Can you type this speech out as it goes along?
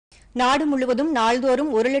நாடு முழுவதும்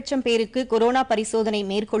நாள்தோறும் 1 லட்சம் பேருக்கு கொரோனா பரிசோதனை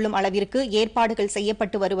மேற்கொள்ளும் அளவிற்கு ஏற்பாடுகள்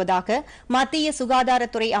செய்யப்பட்டு வருவதாக மத்திய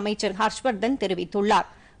சுகாதாரத்துறை அமைச்சர் ஹர்ஷ்வர்தன் தெரிவித்துள்ளார்.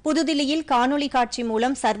 புதுதில்லியில் காணொலி காட்சி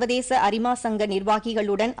மூலம் சர்வதேச அரிமா சங்க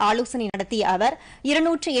நிர்வாகிகளுடன் ஆலோசனை நடத்திய அவர்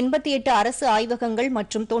 288 அரசு ஆய்வகங்கள்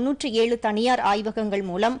மற்றும் 97 தனியார் ஆய்வகங்கள்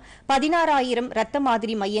மூலம் 16,000 இரத்த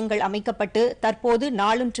மாதிரி மையங்கள் அமைக்கப்பட்டு தற்போது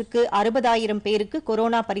நாளொன்றுக்கு 60,000 பேருக்கு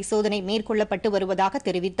கொரோனா பரிசோதனை மேற்கொள்ளப்பட்டு வருவதாக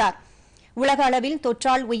தெரிவித்தார். உலக அளவில்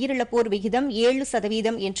தொற்றால் உயிரிழப்போர் விகிதம்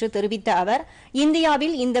 7% என்று தெரிவித்த அவர்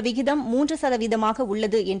இந்தியாவில் இந்த விகிதம் 3%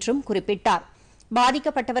 உள்ளது என்றும் குறிப்பிட்டார்.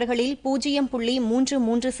 பாதிக்கப்பட்டவர்களில்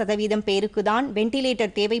 0.33% பேருக்குதான்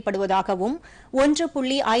வெண்டிலேட்டர் தேவைப்படுவதாகவும்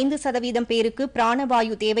 1.5% பேருக்கு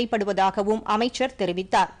பிராணவாயு தேவைப்படுவதாகவும் அமைச்சர்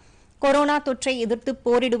தெரிவித்தார். கொரோனா தொற்றை எதிர்த்து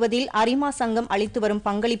போரிடுவதில் அரிமா சங்கம் அளித்து வரும்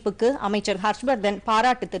பங்களிப்புக்கு அமைச்சர் ஹர்ஷ்வர்தன்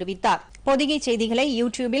பாராட்டு தெரிவித்தார். பொதிகை செய்திகளை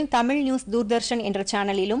யூடியூபில் தமிழ் நியூஸ் தூர்தர்ஷன் என்ற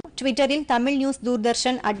சேனலிலும், ட்விட்டரில் Tamil news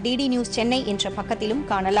Doordarshan @DD News Chennai என்ற பக்கத்திலும்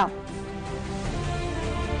காணலாம்.